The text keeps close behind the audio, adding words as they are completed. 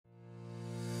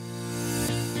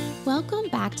Welcome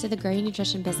back to the Grow Your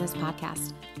Nutrition Business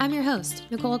Podcast. I'm your host,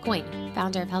 Nicole Coyne,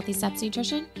 founder of Healthy Steps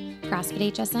Nutrition,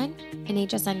 CrossFit HSN, and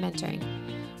HSN Mentoring,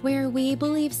 where we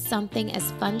believe something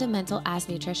as fundamental as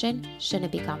nutrition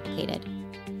shouldn't be complicated.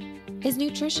 Is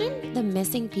nutrition the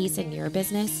missing piece in your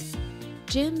business?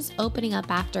 Gyms opening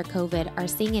up after COVID are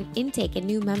seeing an intake in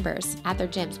new members at their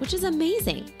gyms, which is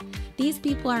amazing. These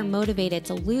people are motivated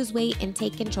to lose weight and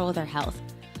take control of their health.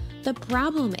 The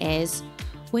problem is,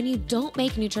 when you don't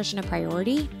make nutrition a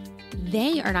priority,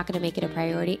 they are not going to make it a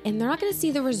priority and they're not going to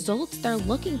see the results they're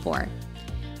looking for.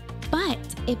 But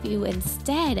if you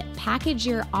instead package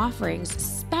your offerings,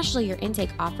 especially your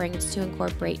intake offerings, to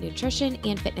incorporate nutrition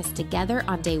and fitness together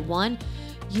on day one,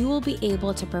 you will be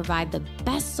able to provide the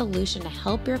best solution to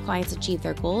help your clients achieve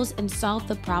their goals and solve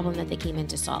the problem that they came in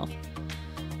to solve.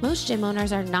 Most gym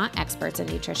owners are not experts in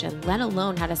nutrition, let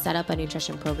alone how to set up a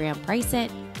nutrition program, price it,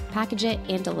 package it,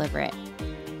 and deliver it.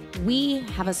 We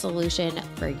have a solution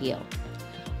for you.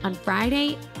 On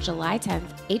Friday, July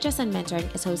 10th, HSN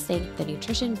Mentoring is hosting the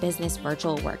Nutrition Business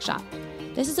Virtual Workshop.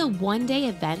 This is a one-day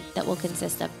event that will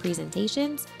consist of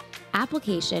presentations,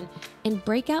 application, and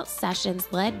breakout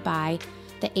sessions led by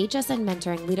the HSN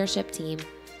Mentoring leadership team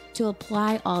to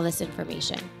apply all this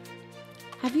information.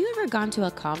 Have you ever gone to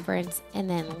a conference and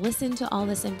then listened to all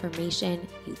this information?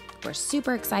 You were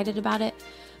super excited about it,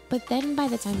 but then by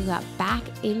the time you got back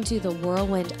into the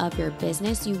whirlwind of your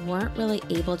business, you weren't really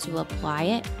able to apply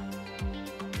it?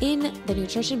 In the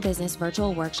Nutrition Business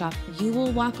Virtual Workshop, you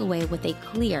will walk away with a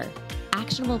clear,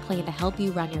 actionable plan to help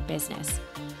you run your business.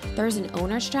 There's an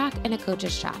owner's track and a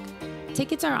coach's track.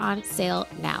 Tickets are on sale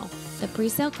now. The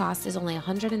pre-sale cost is only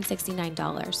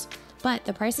 $169, but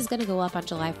the price is going to go up on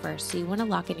July 1st, so you want to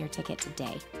lock in your ticket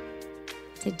today.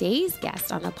 Today's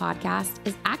guest on the podcast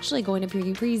is actually going to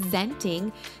be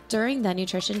presenting during the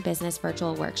Nutrition Business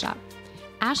Virtual Workshop.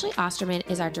 Ashley Osterman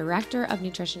is our Director of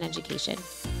Nutrition Education.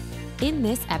 In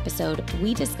this episode,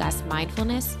 we discuss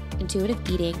mindfulness, intuitive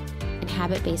eating, and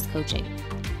habit-based coaching.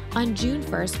 On June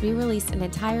 1st, we released an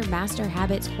entire Master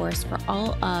Habits course for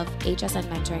all of HSN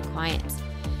Mentoring clients.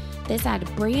 This had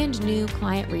brand new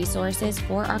client resources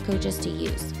for our coaches to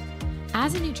use.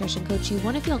 As a nutrition coach, you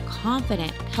want to feel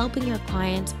confident helping your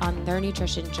clients on their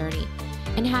nutrition journey,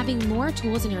 and having more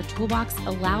tools in your toolbox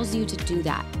allows you to do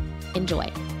that.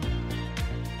 Enjoy.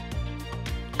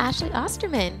 Ashley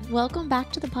Osterman, welcome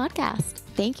back to the podcast.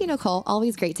 Thank you, Nicole.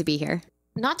 Always great to be here.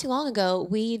 Not too long ago,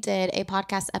 we did a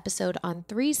podcast episode on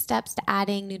 3 steps to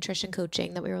adding nutrition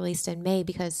coaching that we released in May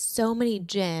because so many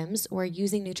gyms were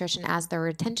using nutrition as their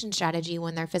retention strategy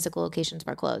when their physical locations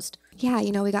were closed. Yeah,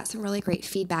 we got some really great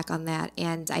feedback on that.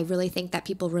 And I really think that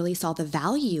people really saw the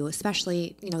value,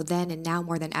 especially, then and now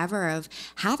more than ever, of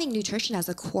having nutrition as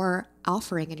a core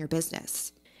offering in your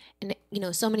business. And,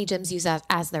 so many gyms use that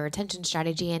as their retention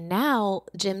strategy. And now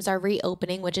gyms are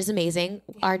reopening, which is amazing.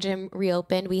 Our gym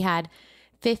reopened. We had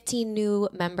 15 new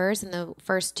members in the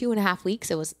first 2.5 weeks.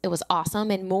 It was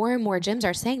awesome. And more gyms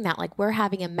are saying that, like, we're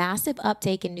having a massive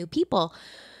uptake in new people.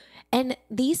 And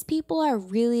these people are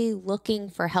really looking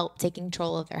for help taking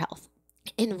control of their health.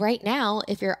 And right now,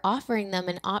 if you're offering them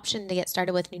an option to get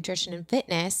started with nutrition and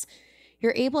fitness,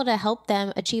 you're able to help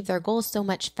them achieve their goals so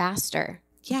much faster.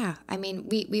 Yeah.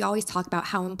 We always talk about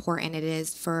how important it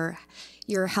is for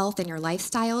your health and your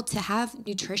lifestyle to have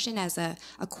nutrition as a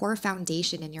core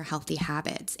foundation in your healthy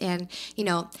habits. And,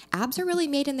 abs are really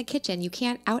made in the kitchen. You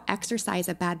can't out-exercise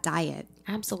a bad diet.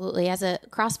 Absolutely. As a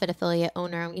CrossFit affiliate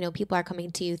owner, people are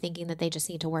coming to you thinking that they just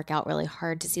need to work out really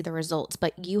hard to see the results,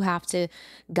 but you have to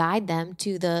guide them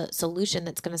to the solution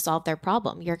that's going to solve their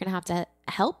problem. You're going to have to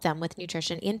help them with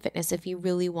nutrition and fitness if you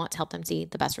really want to help them see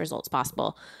the best results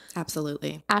possible.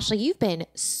 Absolutely. Ashley, you've been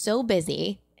so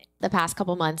busy the past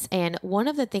couple months. And one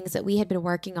of the things that we had been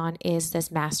working on is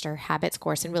this Master Habits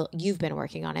course. And you've been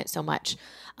working on it so much.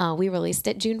 We released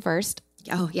it June 1st.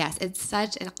 Oh, yes. It's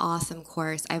such an awesome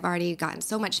course. I've already gotten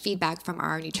so much feedback from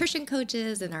our nutrition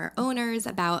coaches and our owners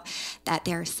about that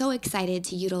they're so excited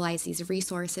to utilize these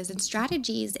resources and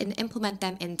strategies and implement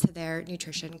them into their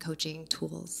nutrition coaching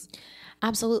tools.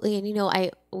 Absolutely.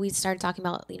 And, we started talking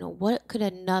about, what could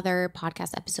another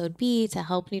podcast episode be to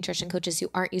help nutrition coaches who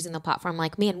aren't using the platform?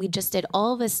 Like, man, we just did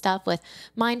all this stuff with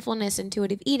mindfulness,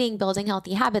 intuitive eating, building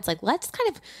healthy habits. Like, let's kind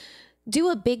of do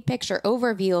a big picture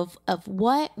overview of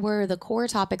what were the core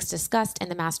topics discussed in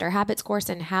the Master Habits course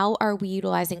and how are we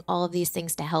utilizing all of these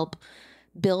things to help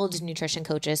build nutrition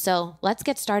coaches. So let's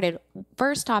get started.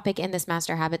 First topic in this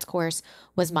Master Habits course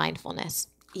was mindfulness.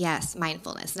 Yes,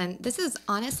 mindfulness. And this is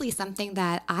honestly something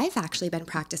that I've actually been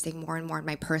practicing more and more in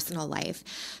my personal life.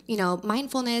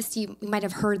 Mindfulness, you might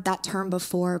have heard that term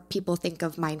before. People think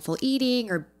of mindful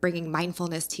eating or bringing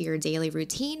mindfulness to your daily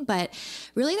routine, but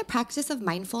really the practice of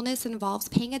mindfulness involves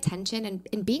paying attention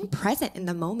and being present in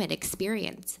the moment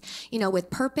experience, with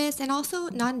purpose and also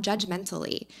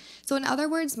non-judgmentally. So in other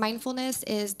words, mindfulness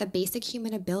is the basic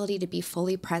human ability to be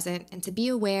fully present and to be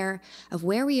aware of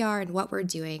where we are and what we're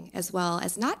doing, as well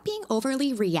as not being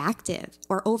overly reactive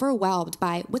or overwhelmed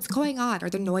by what's going on or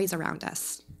the noise around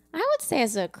us. I would say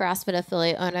as a CrossFit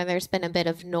affiliate owner, there's been a bit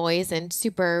of noise and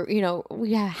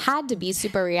we had to be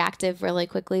super reactive really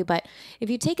quickly. But if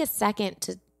you take a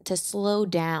second to slow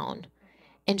down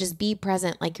and just be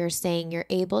present, like you're saying, you're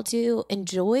able to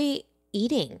enjoy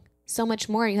eating so much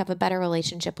more. You have a better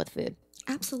relationship with food.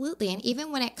 Absolutely. And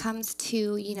even when it comes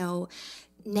to,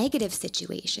 negative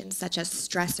situations such as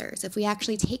stressors, if we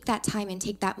actually take that time and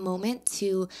take that moment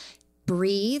to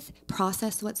breathe,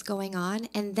 process what's going on,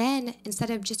 and then instead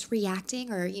of just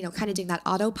reacting or, kind of doing that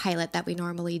autopilot that we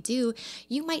normally do,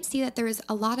 you might see that there's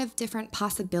a lot of different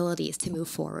possibilities to move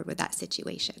forward with that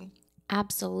situation.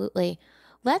 Absolutely.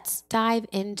 Let's dive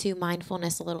into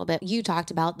mindfulness a little bit. You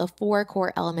talked about the 4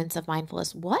 core elements of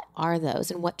mindfulness. What are those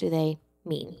and what do they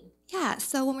mean? Yeah,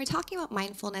 so when we're talking about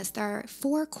mindfulness, there are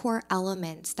 4 core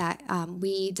elements that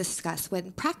we discuss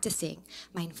when practicing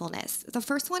mindfulness. The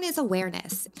first one is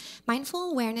awareness.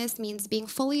 Mindful awareness means being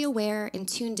fully aware and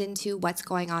tuned into what's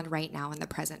going on right now in the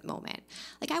present moment.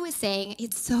 Like I was saying,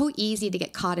 it's so easy to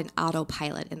get caught in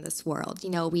autopilot in this world.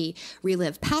 We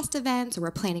relive past events or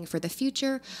we're planning for the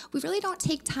future. We really don't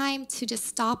take time to just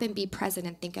stop and be present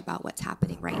and think about what's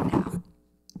happening right now.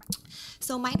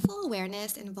 So mindful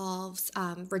awareness involves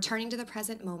returning to the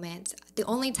present moment, the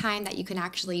only time that you can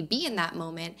actually be in that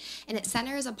moment, and it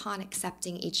centers upon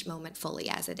accepting each moment fully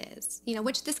as it is,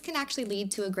 which this can actually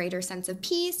lead to a greater sense of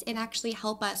peace and actually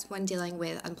help us when dealing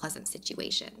with unpleasant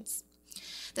situations.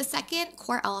 The second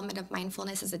core element of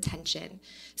mindfulness is attention.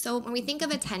 So when we think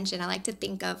of attention, I like to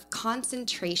think of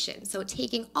concentration. So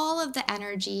taking all of the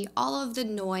energy, all of the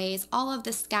noise, all of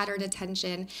the scattered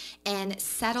attention, and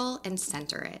settle and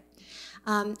center it.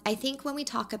 I think when we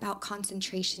talk about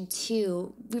concentration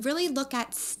too, we really look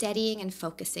at steadying and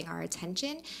focusing our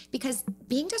attention because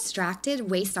being distracted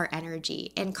wastes our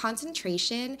energy and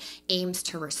concentration aims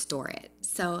to restore it.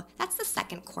 So that's the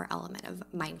second core element of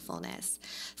mindfulness.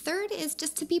 Third is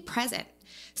just to be present.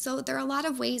 So there are a lot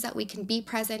of ways that we can be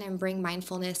present and bring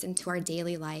mindfulness into our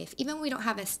daily life, even when we don't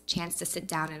have a chance to sit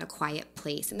down in a quiet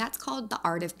place. And that's called the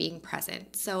art of being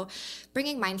present. So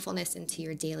bringing mindfulness into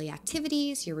your daily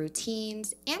activities, your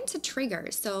routines, and to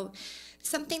triggers. So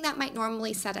something that might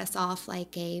normally set us off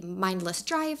like a mindless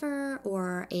driver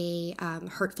or a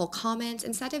hurtful comment,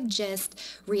 instead of just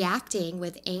reacting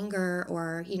with anger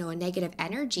or, a negative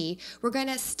energy, we're going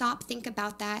to stop, think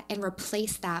about that, and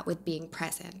replace that with being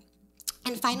present.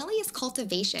 And finally is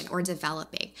cultivation or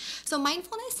developing. So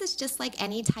mindfulness is just like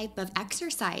any type of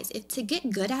exercise. If to get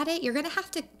good at it, you're going to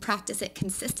have to practice it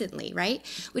consistently, right?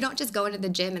 We don't just go into the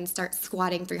gym and start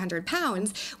squatting 300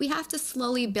 pounds. We have to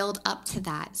slowly build up to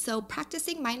that. So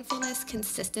practicing mindfulness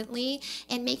consistently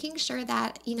and making sure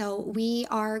that, we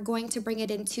are going to bring it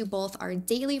into both our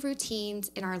daily routines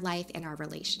in our life and our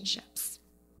relationships.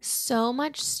 So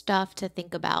much stuff to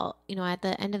think about. At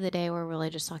the end of the day, we're really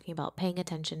just talking about paying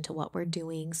attention to what we're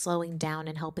doing, slowing down,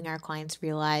 and helping our clients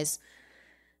realize,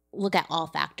 look at all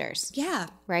factors. Yeah.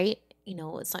 Right?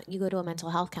 It's not, you go to a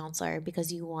mental health counselor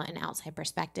because you want an outside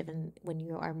perspective. And when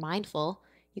you are mindful,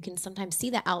 you can sometimes see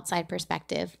the outside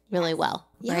perspective really well.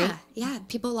 Yeah, right? Yeah.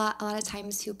 People a lot of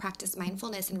times who practice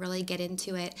mindfulness and really get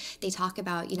into it, they talk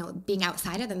about, being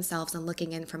outside of themselves and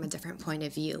looking in from a different point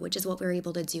of view, which is what we're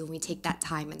able to do when we take that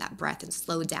time and that breath and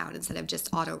slow down instead of just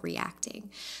auto-reacting.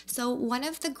 So one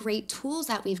of the great tools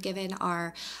that we've given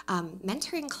our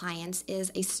mentoring clients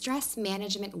is a stress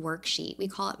management worksheet. We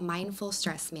call it mindful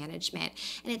stress management.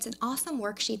 And it's an awesome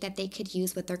worksheet that they could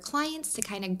use with their clients to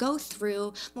kind of go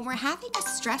through when we're having a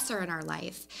stressor in our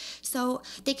life. So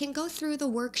they can go through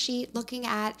the worksheet looking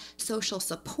at social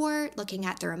support, looking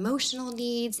at their emotional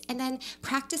needs, and then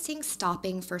practicing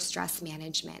stopping for stress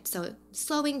management. So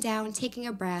slowing down, taking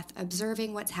a breath,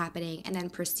 observing what's happening, and then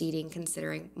proceeding,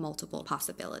 considering multiple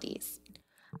possibilities.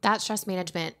 That stress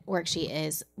management worksheet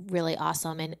is really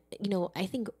awesome. And, I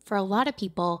think for a lot of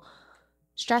people,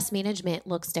 stress management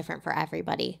looks different for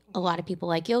everybody. A lot of people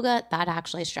like yoga. That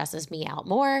actually stresses me out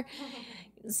more.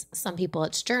 Some people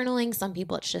it's journaling. Some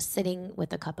people it's just sitting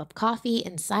with a cup of coffee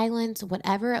in silence,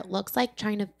 whatever it looks like,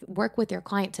 trying to work with your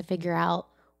client to figure out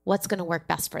what's going to work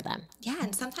best for them. Yeah,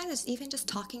 and sometimes it's even just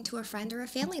talking to a friend or a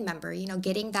family member,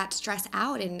 getting that stress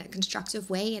out in a constructive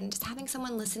way and just having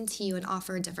someone listen to you and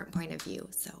offer a different point of view.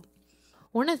 So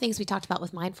one of the things we talked about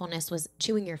with mindfulness was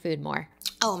chewing your food more.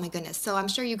 Oh my goodness. So I'm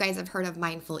sure you guys have heard of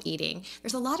mindful eating.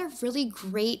 There's a lot of really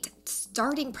great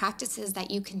starting practices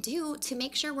that you can do to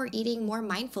make sure we're eating more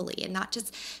mindfully and not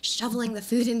just shoveling the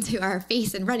food into our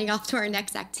face and running off to our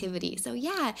next activity. So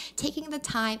yeah, taking the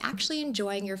time, actually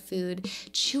enjoying your food,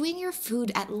 chewing your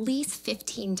food at least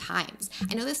 15 times.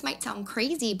 I know this might sound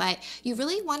crazy, but you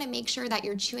really want to make sure that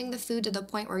you're chewing the food to the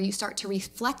point where you start to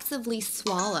reflexively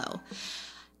swallow.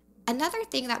 Another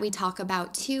thing that we talk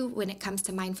about too when it comes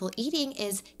to mindful eating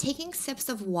is taking sips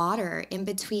of water in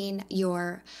between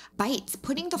your bites,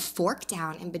 putting the fork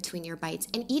down in between your bites,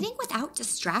 and eating without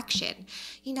distraction.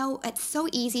 It's so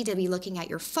easy to be looking at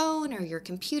your phone or your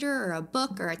computer or a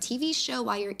book or a TV show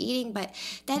while you're eating, but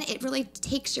then it really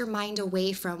takes your mind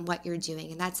away from what you're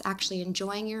doing, and that's actually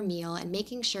enjoying your meal and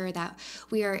making sure that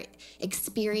we are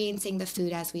experiencing the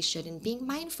food as we should and being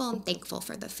mindful and thankful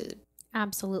for the food.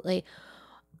 Absolutely.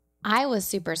 I was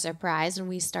super surprised when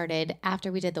we started,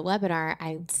 after we did the webinar,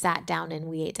 I sat down and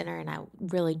we ate dinner and I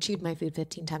really chewed my food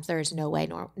 15 times. There's no way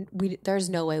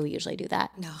we usually do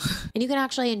that. No. And you can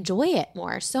actually enjoy it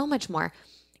more, so much more.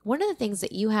 One of the things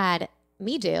that you had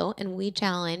me do, and we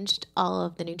challenged all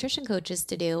of the nutrition coaches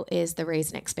to do, is the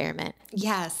raisin experiment.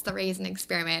 Yes, the raisin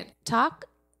experiment. Talk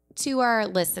to our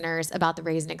listeners about the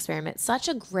raisin experiment. Such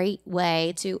a great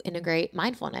way to integrate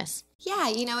mindfulness. Yeah,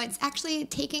 it's actually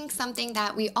taking something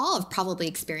that we all have probably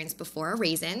experienced before, a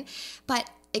raisin, but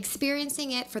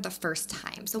experiencing it for the first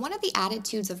time. So one of the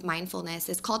attitudes of mindfulness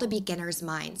is called a beginner's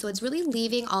mind. So it's really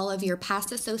leaving all of your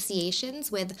past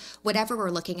associations with whatever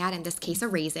we're looking at, in this case, a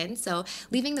raisin. So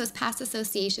leaving those past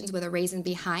associations with a raisin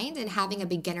behind and having a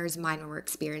beginner's mind when we're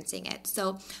experiencing it.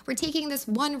 So we're taking this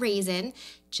one raisin,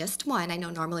 just one. I know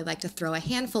normally we like to throw a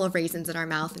handful of raisins in our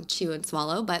mouth and chew and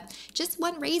swallow, but just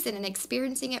one raisin and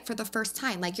experiencing it for the first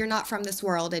time. Like you're not from this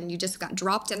world and you just got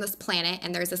dropped on this planet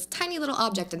and there's this tiny little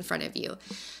object in front of you.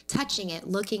 Touching it,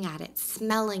 looking at it,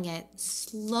 smelling it,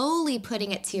 slowly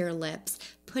putting it to your lips,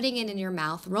 putting it in your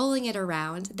mouth, rolling it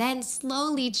around, then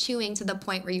slowly chewing to the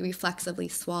point where you reflexively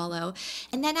swallow,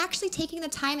 and then actually taking the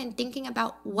time and thinking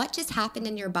about what just happened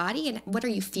in your body and what are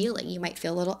you feeling. You might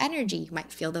feel a little energy. You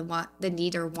might feel the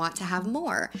need or want to have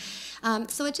more.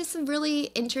 So it's just a really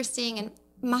interesting and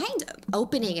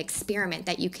mind-opening experiment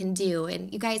that you can do.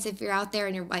 And you guys, if you're out there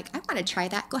and you're like, I want to try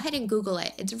that, go ahead and Google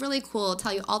it. It's really cool. It'll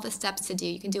tell you all the steps to do.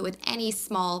 You can do it with any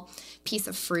small piece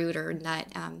of fruit or nut.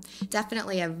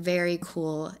 Definitely a very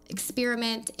cool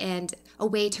experiment and a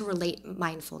way to relate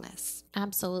mindfulness.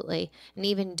 Absolutely. And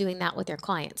even doing that with your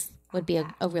clients would be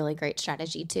a really great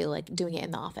strategy too, like doing it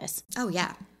in the office. Oh,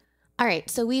 yeah. All right.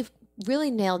 So we've really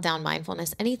nailed down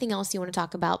mindfulness. Anything else you want to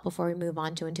talk about before we move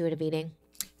on to intuitive eating?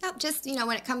 No, just,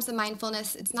 when it comes to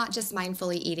mindfulness, it's not just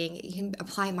mindfully eating. You can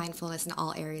apply mindfulness in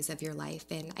all areas of your life.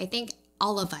 And I think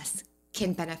all of us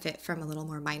can benefit from a little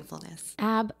more mindfulness.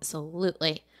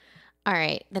 Absolutely. All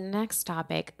right. The next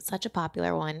topic, such a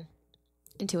popular one,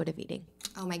 intuitive eating.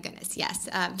 Oh my goodness, yes.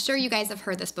 I'm sure you guys have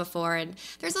heard this before, and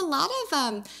there's a lot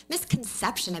of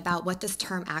misconception about what this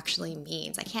term actually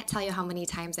means. I can't tell you how many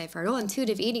times I've heard,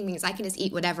 intuitive eating means I can just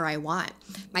eat whatever I want.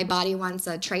 My body wants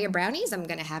a tray of brownies, I'm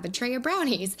going to have a tray of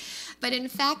brownies. But in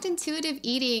fact, intuitive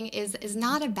eating is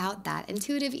not about that.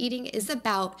 Intuitive eating is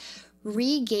about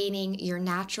regaining your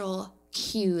natural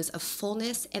cues of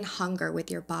fullness and hunger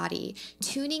with your body,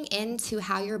 tuning into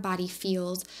how your body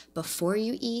feels before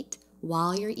you eat,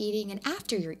 while you're eating, and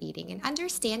after you're eating, and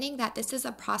understanding that this is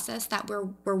a process that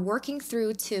we're working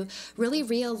through to really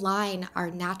realign our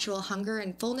natural hunger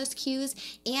and fullness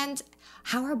cues and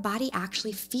how our body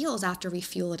actually feels after we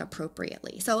fuel it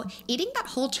appropriately. So eating that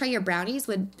whole tray of brownies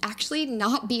would actually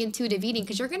not be intuitive eating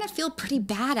because you're going to feel pretty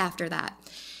bad after that.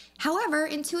 However,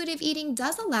 intuitive eating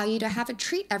does allow you to have a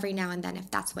treat every now and then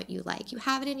if that's what you like. You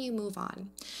have it and you move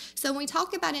on. So when we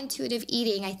talk about intuitive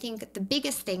eating, I think the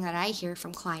biggest thing that I hear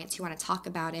from clients who want to talk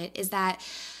about it is that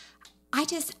I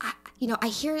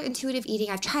hear intuitive eating.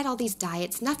 I've tried all these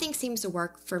diets. Nothing seems to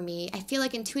work for me. I feel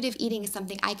like intuitive eating is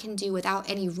something I can do without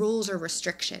any rules or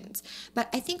restrictions. But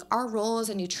I think our role as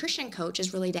a nutrition coach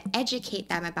is really to educate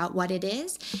them about what it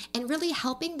is and really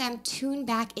helping them tune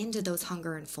back into those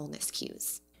hunger and fullness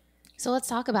cues. So let's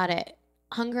talk about it.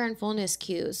 Hunger and fullness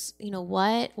cues.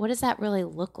 What does that really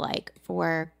look like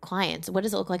for clients? What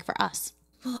does it look like for us?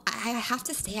 Well, I have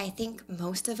to say, I think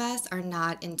most of us are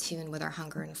not in tune with our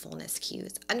hunger and fullness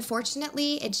cues.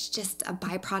 Unfortunately, it's just a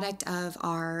byproduct of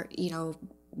our,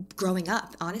 growing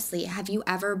up, honestly. Have you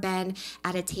ever been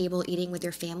at a table eating with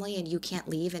your family and you can't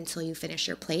leave until you finish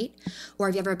your plate? Or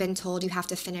have you ever been told you have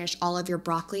to finish all of your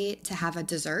broccoli to have a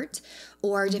dessert?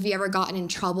 Or have you ever gotten in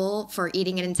trouble for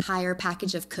eating an entire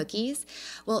package of cookies?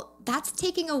 Well, that's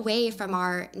taking away from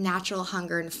our natural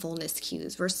hunger and fullness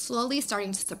cues. We're slowly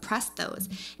starting to suppress those.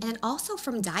 And then also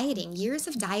from dieting, years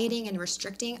of dieting and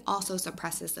restricting also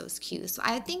suppresses those cues. So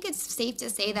I think it's safe to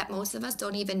say that most of us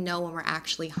don't even know when we're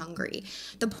actually hungry.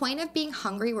 The point of being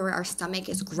hungry, where our stomach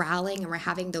is growling and we're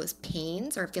having those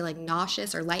pains or feeling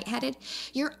nauseous or lightheaded,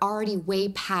 you're already way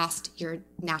past your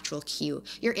natural cue.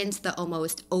 You're into the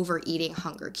almost overeating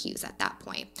hunger cues at that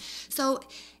point. So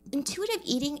intuitive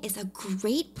eating is a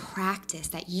great practice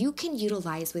that you can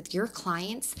utilize with your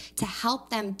clients to help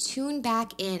them tune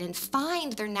back in and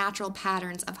find their natural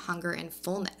patterns of hunger and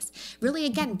fullness. Really,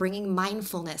 again, bringing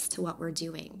mindfulness to what we're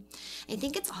doing. I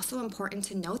think it's also important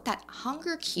to note that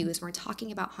hunger cues, when we're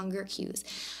talking about hunger cues,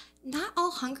 not all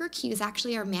hunger cues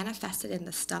actually are manifested in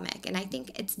the stomach. And I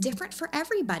think it's different for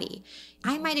everybody.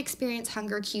 I might experience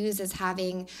hunger cues as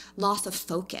having loss of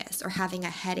focus or having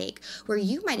a headache, where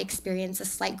you might experience a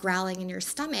slight growling in your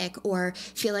stomach or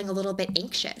feeling a little bit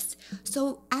anxious.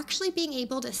 So actually being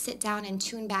able to sit down and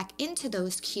tune back into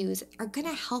those cues are going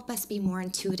to help us be more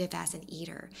intuitive as an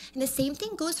eater. And the same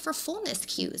thing goes for fullness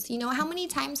cues. You know, how many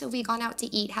times have we gone out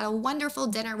to eat, had a wonderful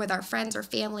dinner with our friends or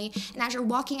family, and as you're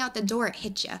walking out the door, it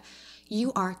hits you.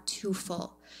 You are too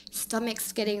full.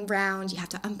 Stomach's getting round. You have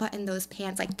to unbutton those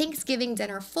pants, like Thanksgiving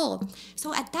dinner full.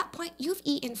 So at that point, you've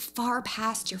eaten far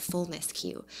past your fullness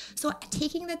cue. So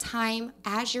taking the time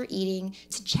as you're eating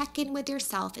to check in with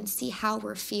yourself and see how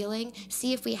we're feeling,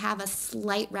 see if we have a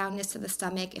slight roundness to the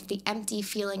stomach, if the empty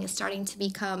feeling is starting to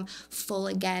become full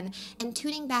again, and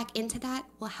tuning back into that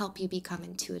will help you become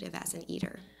intuitive as an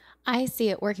eater. I see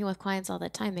it working with clients all the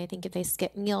time. They think if they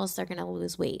skip meals, they're going to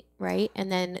lose weight, right?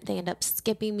 And then they end up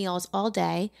skipping meals all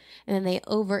day, and then they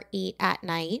overeat at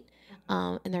night,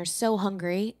 and they're so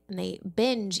hungry, and they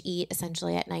binge eat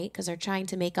essentially at night because they're trying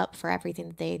to make up for everything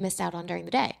that they missed out on during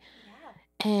the day.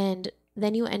 Yeah. And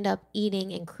then you end up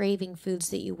eating and craving foods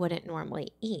that you wouldn't normally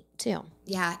eat too.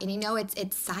 Yeah, and you know,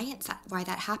 it's science why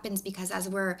that happens, because as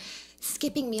we're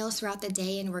skipping meals throughout the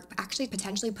day and we're actually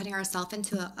potentially putting ourselves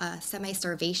into a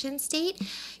semi-starvation state,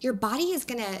 your body is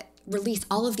going to release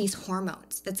all of these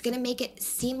hormones. That's going to make it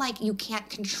seem like you can't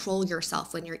control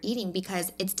yourself when you're eating,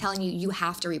 because it's telling you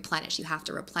have to replenish, you have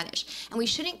to replenish. And we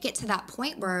shouldn't get to that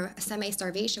point where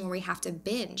semi-starvation where we have to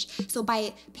binge. So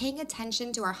by paying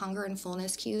attention to our hunger and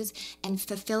fullness cues and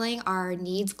fulfilling our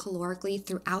needs calorically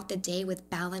throughout the day with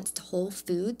balanced whole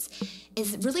foods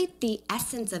is really the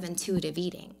essence of intuitive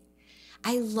eating.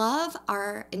 I love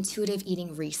our intuitive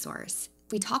eating resource.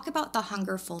 We talk about the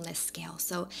hunger fullness scale.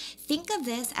 So think of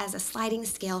this as a sliding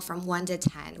scale from 1 to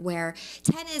 10, where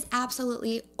 10 is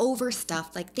absolutely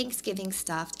overstuffed, like Thanksgiving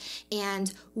stuffed,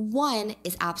 and 1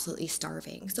 is absolutely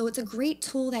starving. So it's a great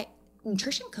tool that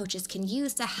nutrition coaches can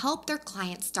use to help their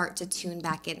clients start to tune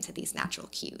back into these natural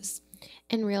cues.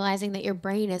 And realizing that your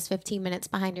brain is 15 minutes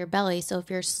behind your belly. So if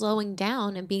you're slowing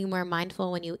down and being more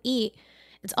mindful when you eat,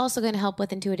 it's also going to help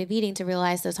with intuitive eating to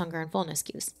realize those hunger and fullness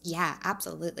cues. Yeah,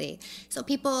 absolutely. So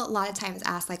people a lot of times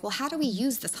ask, like, well, how do we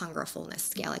use this hunger fullness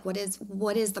scale? Like, what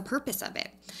is the purpose of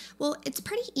it? Well, it's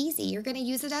pretty easy. You're going to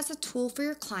use it as a tool for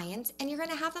your clients, and you're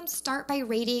going to have them start by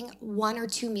rating 1 or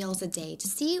 2 meals a day to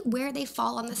see where they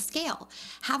fall on the scale.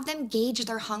 Have them gauge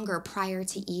their hunger prior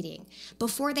to eating.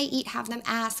 Before they eat, have them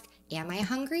ask, am I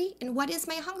hungry? And what is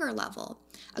my hunger level?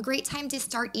 A great time to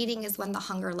start eating is when the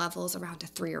hunger level is around a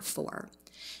 3 or 4.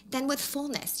 Then with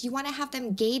fullness, you want to have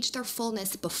them gauge their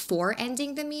fullness before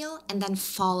ending the meal and then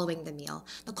following the meal.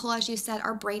 Nicole, as you said,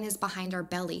 our brain is behind our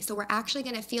belly. So we're actually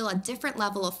going to feel a different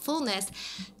level of fullness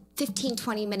 15,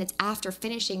 20 minutes after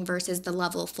finishing versus the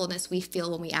level of fullness we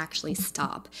feel when we actually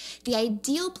stop. The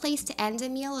ideal place to end a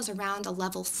meal is around a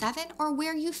level 7 or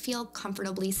where you feel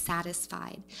comfortably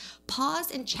satisfied.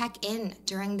 Pause and check in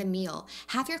during the meal.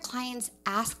 Have your clients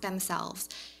ask themselves,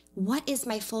 what is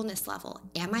my fullness level?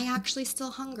 Am I actually still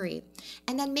hungry?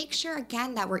 And then make sure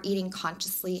again that we're eating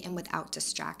consciously and without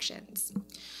distractions.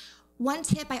 One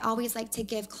tip I always like to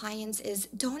give clients is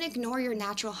don't ignore your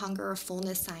natural hunger or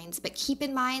fullness signs, but keep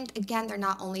in mind, again, they're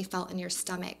not only felt in your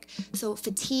stomach. So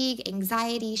fatigue,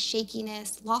 anxiety,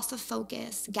 shakiness, loss of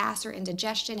focus, gas or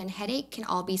indigestion, and headache can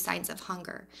all be signs of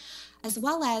hunger, as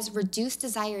well as reduced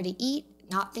desire to eat,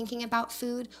 not thinking about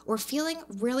food, or feeling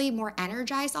really more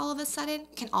energized all of a sudden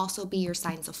can also be your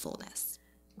signs of fullness.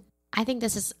 I think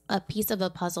this is a piece of a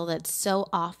puzzle that's so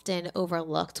often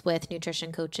overlooked with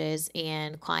nutrition coaches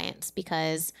and clients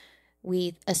because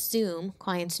we assume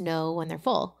clients know when they're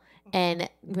full. and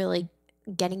really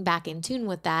getting back in tune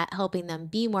with that, helping them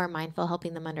be more mindful,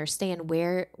 helping them understand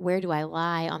where do I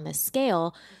lie on this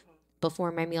scale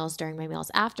before my meals, during my meals,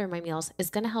 after my meals,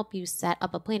 is going to help you set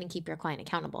up a plan and keep your client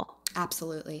accountable.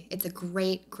 Absolutely. It's a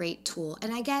great tool.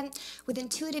 And again, with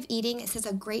intuitive eating, it's just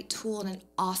a great tool and an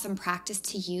awesome practice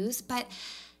to use. But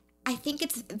I think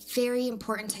it's very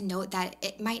important to note that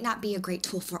it might not be a great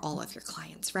tool for all of your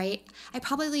clients, right? I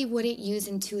probably wouldn't use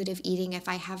intuitive eating if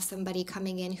I have somebody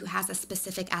coming in who has a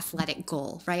specific athletic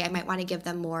goal, right? I might want to give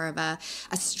them more of a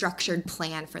structured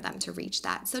plan for them to reach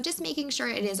that. So just making sure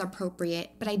it is appropriate,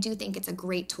 but I do think it's a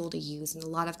great tool to use and a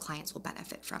lot of clients will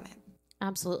benefit from it.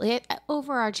 Absolutely.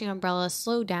 Overarching umbrella,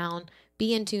 slow down,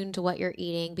 be in tune to what you're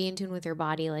eating, be in tune with your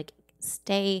body, like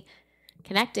stay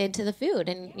connected to the food,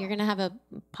 and you're going to have a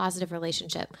positive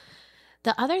relationship.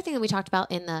 The other thing that we talked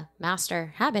about in the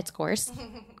Master Habits course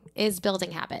is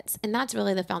building habits. And that's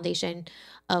really the foundation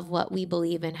of what we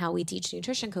believe in, how we teach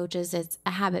nutrition coaches. It's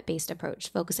a habit-based approach,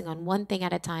 focusing on one thing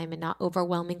at a time and not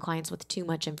overwhelming clients with too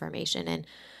much information. And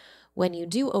when you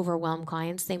do overwhelm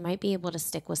clients, they might be able to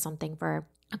stick with something for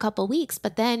a couple weeks,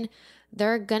 but then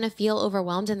they're going to feel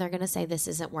overwhelmed and they're going to say, this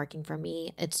isn't working for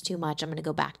me. It's too much. I'm going to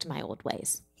go back to my old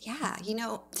ways. Yeah,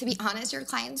 to be honest, your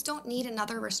clients don't need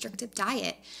another restrictive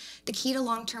diet. The key to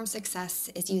long-term success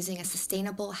is using a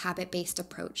sustainable habit-based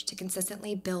approach to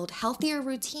consistently build healthier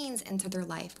routines into their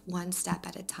life, one step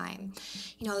at a time.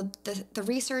 The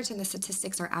research and the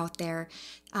statistics are out there.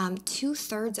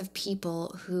 2/3 of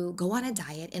people who go on a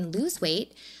diet and lose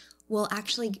weight will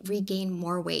actually regain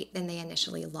more weight than they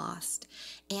initially lost.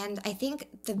 And I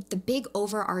think the big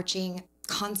overarching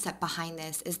concept behind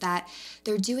this is that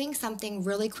they're doing something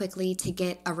really quickly to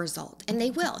get a result. And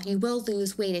you will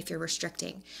lose weight if you're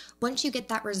restricting. Once you get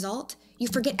that result, you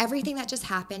forget everything that just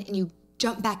happened and you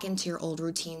jump back into your old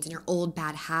routines and your old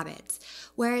bad habits.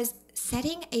 Whereas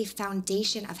setting a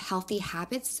foundation of healthy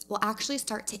habits will actually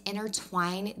start to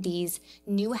intertwine these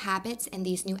new habits and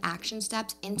these new action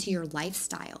steps into your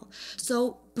lifestyle.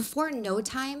 So before no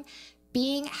time,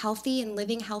 being healthy and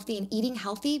living healthy and eating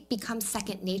healthy becomes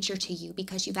second nature to you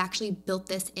because you've actually built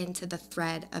this into the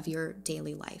thread of your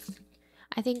daily life.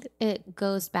 I think it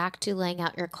goes back to laying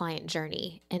out your client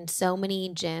journey. And so many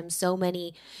gyms, so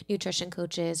many nutrition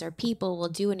coaches or people will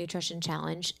do a nutrition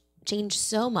challenge, change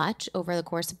so much over the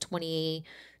course of 20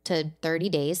 to 30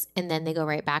 days, and then they go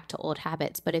right back to old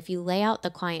habits. But if you lay out the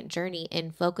client journey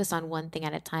and focus on one thing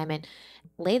at a time and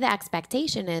lay the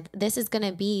expectation of this is going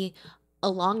to be a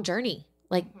long journey.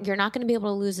 Like you're not going to be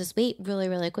able to lose this weight really,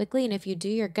 really quickly. And if you do,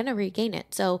 you're going to regain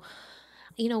it. So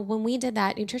when we did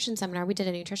that nutrition seminar, we did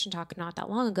a nutrition talk not that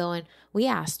long ago, and we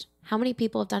asked how many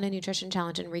people have done a nutrition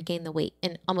challenge and regained the weight,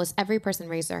 and almost every person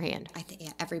raised their hand. I think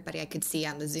everybody I could see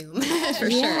on the Zoom for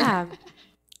sure.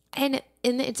 And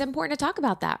it's important to talk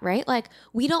about that, right? Like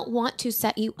we don't want to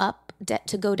set you up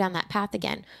to go down that path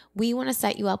again. We want to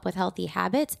set you up with healthy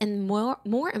habits and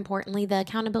more importantly, the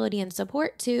accountability and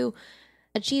support to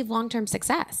achieve long-term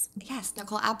success. Yes,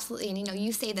 Nicole, absolutely. And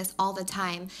you say this all the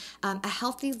time. A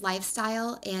healthy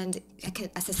lifestyle and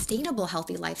a sustainable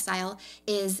healthy lifestyle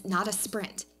is not a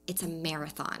sprint. It's a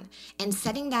marathon. And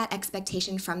setting that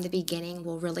expectation from the beginning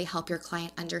will really help your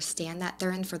client understand that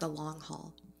they're in for the long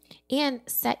haul. And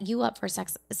set you up for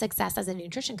success as a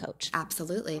nutrition coach.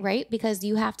 Absolutely. Right? Because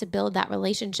you have to build that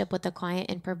relationship with the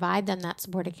client and provide them that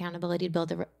support, accountability to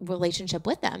build a relationship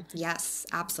with them. Yes,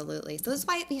 absolutely. So that's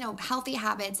why, healthy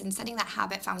habits and setting that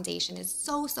habit foundation is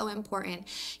so, so important.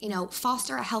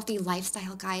 Foster a healthy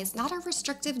lifestyle, guys, not a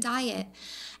restrictive diet.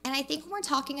 And I think when we're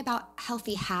talking about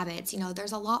healthy habits,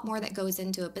 there's a lot more that goes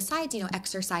into it besides,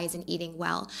 exercise and eating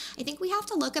well. I think we have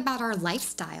to look about our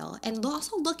lifestyle and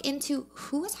also look into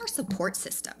who is our support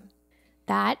system.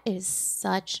 That is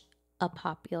such a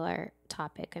popular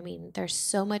topic. I mean, there's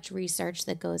so much research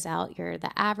that goes out. You're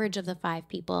the average of the 5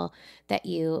 people that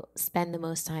you spend the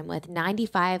most time with.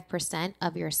 95%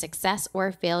 of your success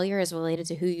or failure is related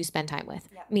to who you spend time with.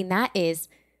 Yep. I mean, that is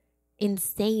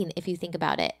insane if you think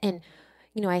about it. And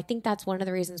I think that's one of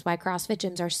the reasons why CrossFit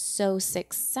gyms are so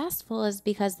successful is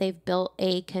because they've built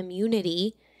a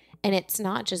community, and it's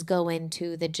not just go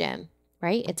into the gym,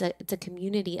 right? It's a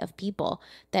community of people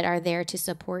that are there to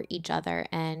support each other.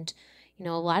 And, a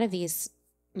lot of these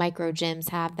micro gyms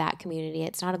have that community.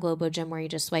 It's not a Globo gym where you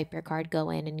just swipe your card,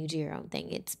 go in and you do your own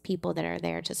thing. It's people that are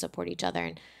there to support each other.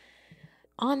 And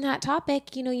on that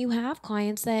topic, you have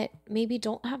clients that maybe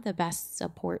don't have the best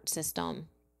support system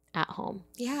at home.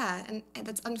 Yeah, and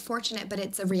that's unfortunate, but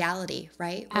it's a reality,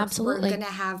 right? Absolutely. We're going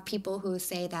to have people who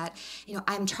say that,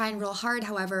 I'm trying real hard.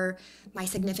 However, my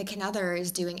significant other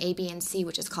is doing A, B, and C,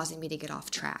 which is causing me to get off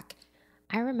track.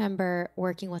 I remember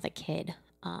working with a kid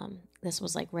This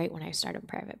was like right when I started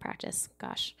private practice.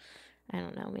 Gosh, I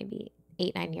don't know, maybe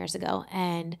 8-9 years ago.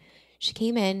 And she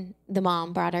came in, the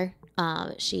mom brought her.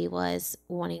 She was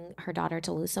wanting her daughter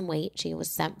to lose some weight. She was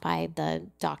sent by the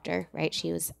doctor, right?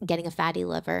 She was getting a fatty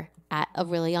liver at a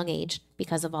really young age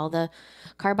because of all the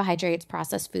carbohydrates,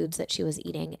 processed foods that she was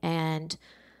eating. And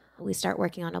we start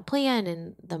working on a plan,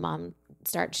 and the mom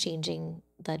starts changing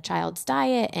the child's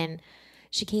diet. And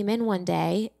she came in one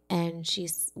day and she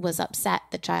was upset,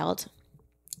 the child.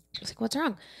 I was like, what's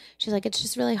wrong? She's like, it's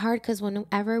just really hard because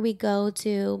whenever we go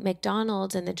to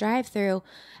McDonald's in the drive-thru,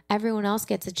 everyone else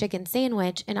gets a chicken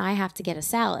sandwich and I have to get a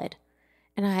salad.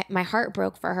 And my heart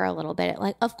broke for her a little bit.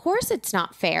 Like, of course it's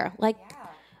not fair. Like,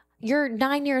 you're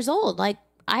 9 years old. Like,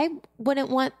 I wouldn't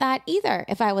want that either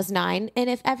if I was 9. And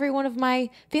if every one of my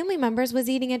family members was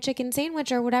eating a chicken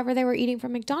sandwich or whatever they were eating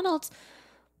from McDonald's,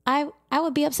 I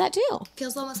would be upset too.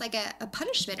 Feels almost like a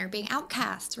punishment or being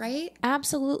outcast, right?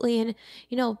 Absolutely. And,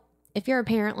 if you're a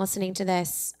parent listening to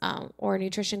this, or a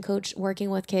nutrition coach working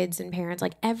with kids and parents,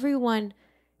 like, everyone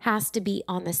has to be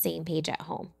on the same page at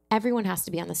home. Everyone has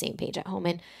to be on the same page at home.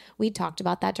 And we talked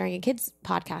about that during a kids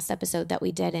podcast episode that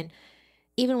we did. And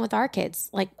even with our kids,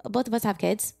 like, both of us have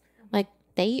kids, like,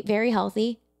 they eat very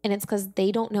healthy, and it's because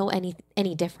they don't know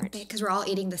any different. Because we're all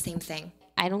eating the same thing.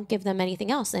 I don't give them anything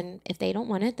else. And if they don't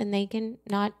want it, then they can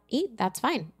not eat. That's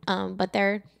fine. But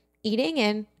they're eating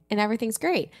and everything's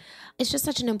great. It's just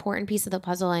such an important piece of the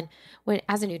puzzle. And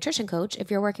as a nutrition coach, if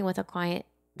you're working with a client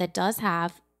that does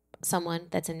have someone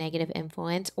that's a negative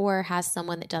influence or has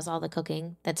someone that does all the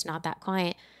cooking that's not that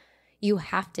client, you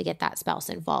have to get that spouse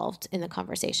involved in the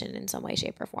conversation in some way,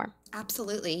 shape, or form.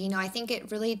 Absolutely. I think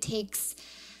it really takes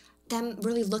them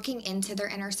really looking into their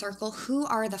inner circle. Who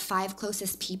are the 5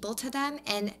 closest people to them,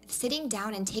 and sitting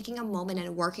down and taking a moment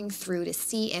and working through to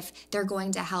see if they're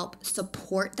going to help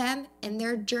support them in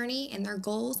their journey, in their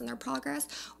goals, and their progress,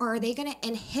 or are they going to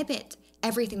inhibit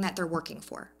everything that they're working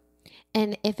for?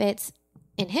 And if it's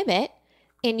inhibit,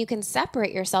 and you can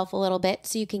separate yourself a little bit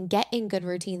so you can get in good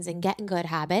routines and get in good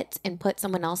habits and put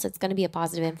someone else that's going to be a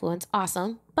positive influence,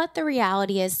 awesome. But the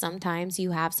reality is sometimes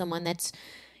you have someone that's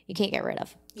you can't get rid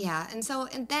of. Yeah.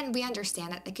 And then we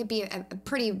understand it could be a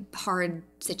pretty hard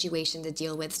situation to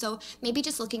deal with. So maybe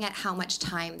just looking at how much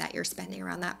time that you're spending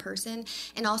around that person,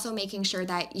 and also making sure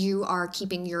that you are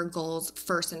keeping your goals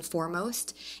first and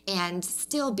foremost and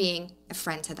still being a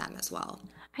friend to them as well.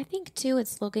 I think too,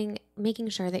 it's making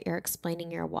sure that you're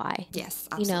explaining your why. Yes,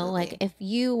 absolutely. Like, if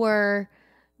you were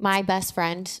my best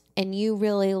friend and you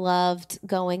really loved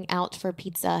going out for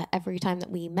pizza every time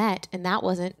that we met, and that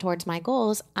wasn't towards my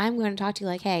goals, I'm going to talk to you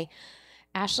like, hey,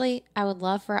 Ashley, I would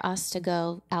love for us to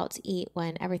go out to eat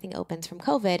when everything opens from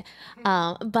COVID.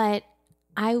 But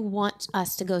I want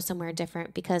us to go somewhere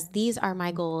different because these are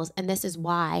my goals. And this is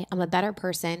why I'm a better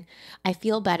person. I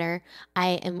feel better.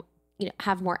 I am,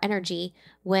 have more energy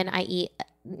when I eat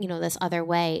this other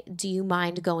way. Do you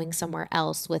mind going somewhere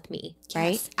else with me?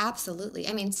 Right? Yes, absolutely.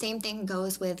 I mean, same thing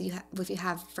goes with if you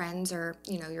have friends or,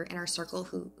 your inner circle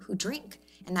who drink,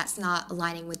 and that's not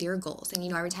aligning with your goals. And,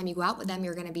 every time you go out with them,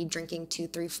 you're going to be drinking 2,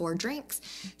 3, 4 drinks.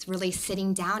 It's really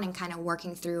sitting down and kind of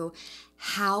working through,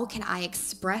 how can I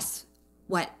express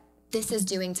what this is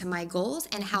doing to my goals,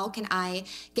 and how can I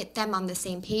get them on the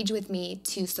same page with me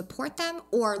to support them,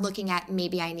 or looking at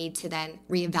maybe I need to then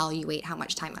reevaluate how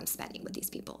much time I'm spending with these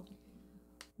people.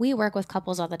 We work with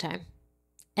couples all the time.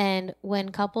 And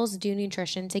when couples do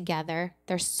nutrition together,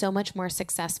 they're so much more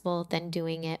successful than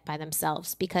doing it by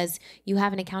themselves because you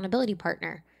have an accountability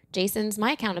partner. Jason's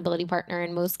my accountability partner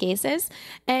in most cases.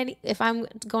 And if I'm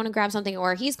going to grab something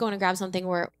or he's going to grab something,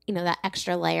 we're, that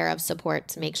extra layer of support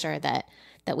to make sure that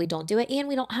we don't do it. And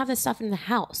we don't have this stuff in the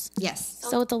house. Yes.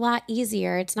 So it's a lot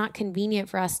easier. It's not convenient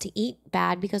for us to eat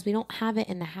bad because we don't have it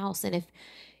in the house. And if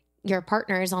your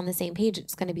partner is on the same page,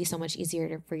 it's going to be so much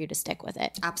easier for you to stick with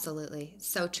it. Absolutely.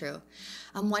 So true.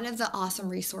 One of the awesome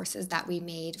resources that we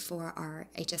made for our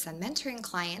HSN mentoring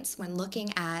clients when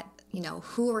looking at,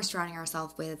 who we're surrounding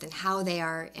ourselves with and how they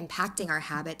are impacting our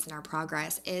habits and our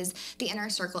progress is the Inner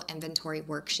Circle Inventory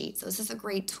Worksheet. So this is a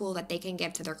great tool that they can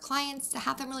give to their clients to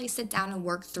have them really sit down and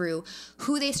work through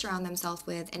who they surround themselves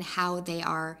with and how they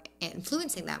are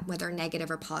influencing them, whether negative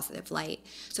or positive light.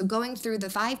 So going through the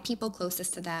 5 people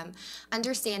closest to them,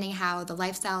 understanding how the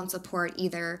lifestyle and support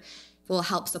either will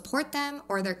help support them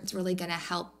or it's really going to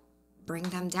help bring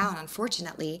them down,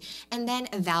 unfortunately, and then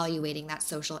evaluating that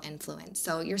social influence.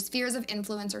 So your spheres of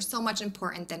influence are so much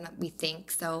important than what we think.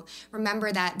 So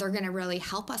remember that they're going to really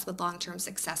help us with long-term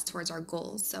success towards our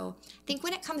goals. So I think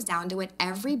when it comes down to it,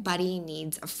 everybody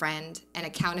needs a friend, an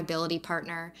accountability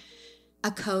partner,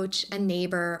 a coach, a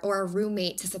neighbor, or a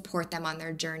roommate to support them on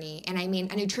their journey. And I mean,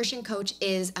 a nutrition coach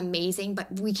is amazing,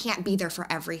 but we can't be there for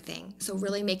everything. So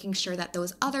really making sure that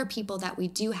those other people that we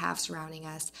do have surrounding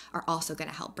us are also going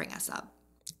to help bring us up.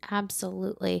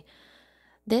 Absolutely.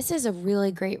 This is a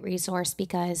really great resource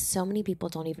because so many people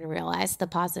don't even realize the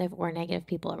positive or negative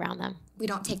people around them. We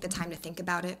don't take the time to think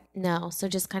about it. No, so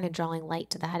just kind of drawing light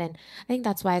to that. And I think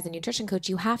that's why as a nutrition coach,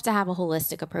 you have to have a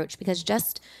holistic approach, because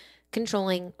just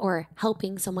controlling or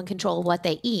helping someone control what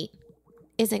they eat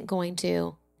isn't going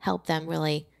to help them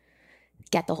really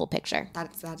get the whole picture.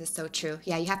 That is so true.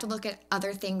 Yeah, you have to look at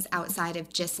other things outside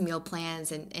of just meal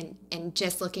plans and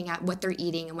just looking at what they're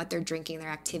eating and what they're drinking, their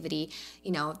activity.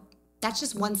 You know, that's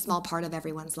just one small part of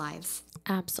everyone's lives.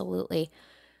 Absolutely.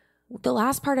 The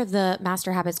last part of the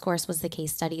Master Habits course was the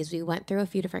case studies. We went through a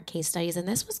few different case studies, and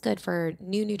this was good for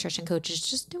new nutrition coaches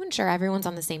just to ensure everyone's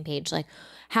on the same page. Like,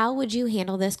 how would you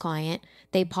handle this client?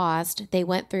 They paused, they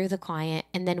went through the client,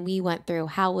 and then we went through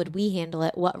how would we handle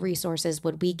it? What resources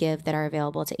would we give that are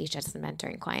available to HSN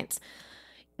mentoring clients?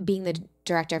 Being the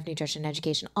director of nutrition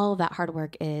education, all of that hard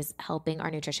work is helping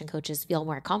our nutrition coaches feel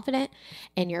more confident.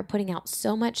 And you're putting out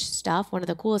so much stuff. One of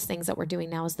the coolest things that we're doing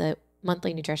now is the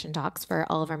monthly nutrition talks for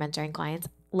all of our mentoring clients.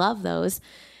 Love those.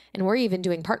 And we're even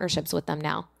doing partnerships with them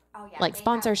now. Oh, yeah, like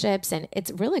sponsorships, and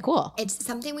it's really cool. It's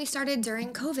something we started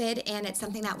during COVID, and it's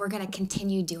something that we're going to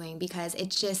continue doing because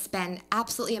it's just been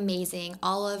absolutely amazing.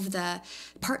 All of the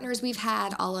partners we've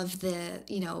had, all of the,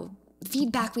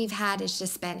 feedback we've had has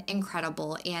just been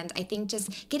incredible. And I think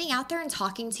just getting out there and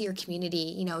talking to your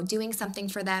community, doing something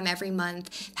for them every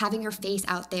month, having your face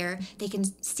out there, they can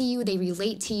see you, they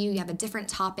relate to you, you have a different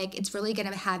topic. It's really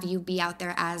going to have you be out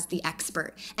there as the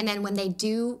expert. And then when they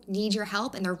do need your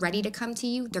help and they're ready to come to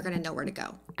you, they're going to know where to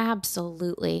go.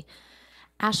 Absolutely.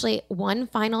 Ashley, one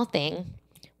final thing.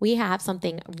 We have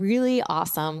something really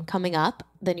awesome coming up,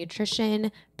 the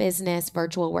Nutrition Business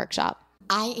Virtual Workshop.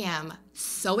 I am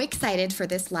so excited for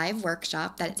this live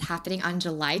workshop that it's happening on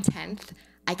July 10th.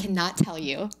 I cannot tell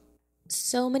you.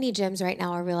 So many gyms right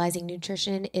now are realizing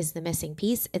nutrition is the missing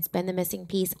piece. It's been the missing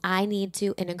piece. I need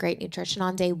to integrate nutrition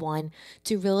on day one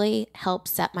to really help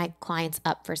set my clients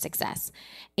up for success.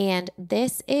 And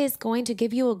this is going to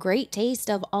give you a great taste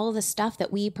of all the stuff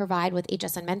that we provide with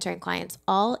HSN mentoring clients.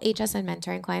 All HSN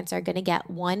mentoring clients are going to get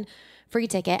one free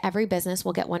ticket. Every business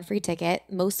will get one free ticket.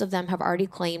 Most of them have already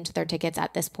claimed their tickets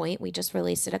at this point. We just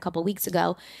released it a couple weeks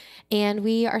ago. And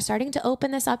we are starting to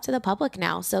open this up to the public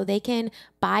now so they can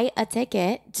buy a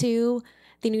ticket to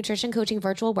the Nutrition Coaching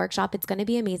Virtual Workshop. It's going to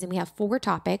be amazing. We have 4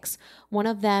 topics. One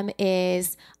of them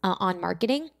is on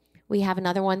marketing. We have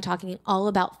another one talking all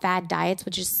about fad diets,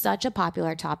 which is such a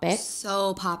popular topic.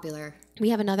 So popular.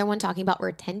 We have another one talking about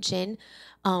retention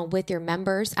with your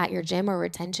members at your gym, or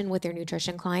retention with your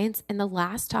nutrition clients. And the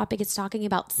last topic is talking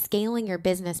about scaling your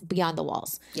business beyond the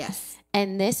walls. Yes.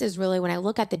 And this is really, when I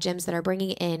look at the gyms that are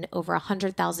bringing in over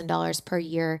 $100,000 per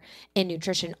year in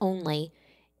nutrition only,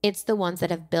 it's the ones that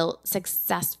have built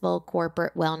successful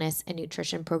corporate wellness and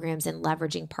nutrition programs and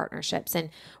leveraging partnerships. And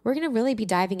we're going to really be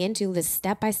diving into this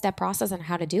step-by-step process on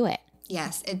how to do it.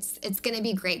 Yes, it's going to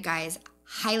be great, guys.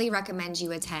 Highly recommend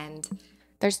you attend.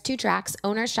 There's 2 tracks,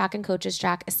 owner's track and coach's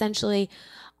track. Essentially,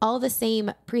 all the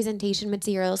same presentation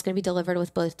material is going to be delivered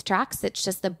with both tracks. It's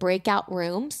just the breakout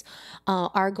rooms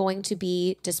are going to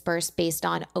be dispersed based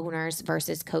on owners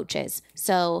versus coaches.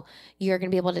 So you're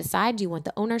going to be able to decide, do you want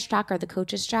the owner's track or the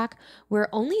coach's track? We're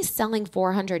only selling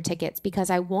 400 tickets because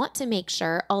I want to make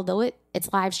sure, although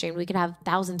it's live streamed, we could have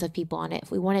thousands of people on it if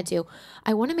we wanted to.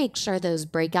 I want to make sure those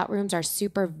breakout rooms are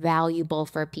super valuable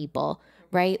for people,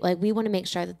 right? Like, we want to make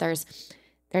sure that there's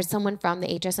someone from the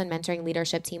HSN mentoring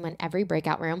leadership team in every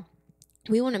breakout room.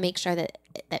 We want to make sure that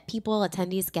people,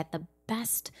 attendees, get the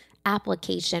best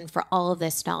application for all of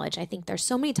this knowledge. I think there's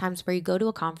so many times where you go to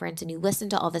a conference and you listen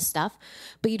to all this stuff,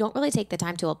 but you don't really take the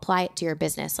time to apply it to your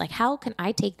business. Like, how can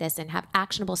I take this and have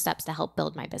actionable steps to help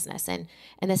build my business? And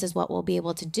this is what we'll be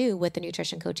able to do with the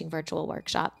Nutrition Coaching Virtual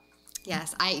Workshop.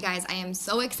 Yes, I am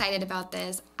so excited about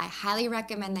this. I highly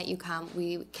recommend that you come.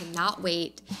 We cannot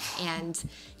wait, and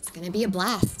it's going to be a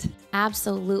blast.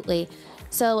 Absolutely.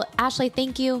 So, Ashley,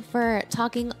 thank you for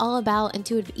talking all about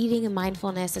intuitive eating and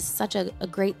mindfulness. It's such a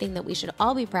great thing that we should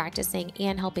all be practicing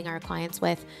and helping our clients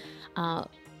with.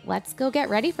 Let's go get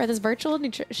ready for this virtual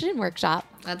nutrition workshop.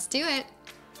 Let's do it.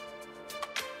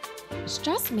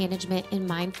 Stress management and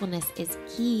mindfulness is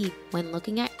key when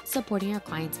looking at supporting our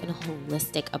clients in a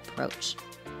holistic approach.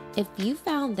 If you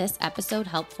found this episode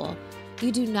helpful,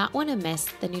 you do not want to miss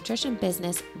the Nutrition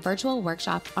Business Virtual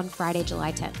Workshop on Friday,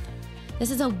 July 10th.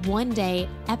 This is a one-day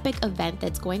epic event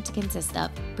that's going to consist of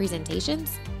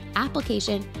presentations,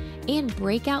 application, and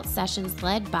breakout sessions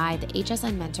led by the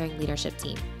HSN Mentoring Leadership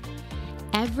Team.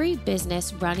 Every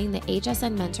business running the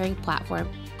HSN Mentoring platform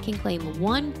can claim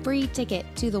one free ticket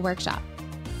to the workshop.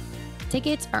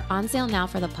 Tickets are on sale now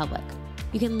for the public.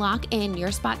 You can lock in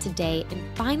your spot today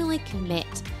and finally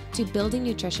commit to building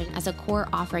nutrition as a core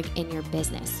offering in your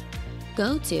business.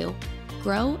 Go to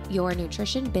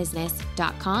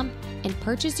growyournutritionbusiness.com and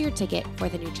purchase your ticket for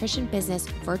the Nutrition Business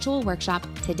Virtual Workshop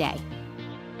today.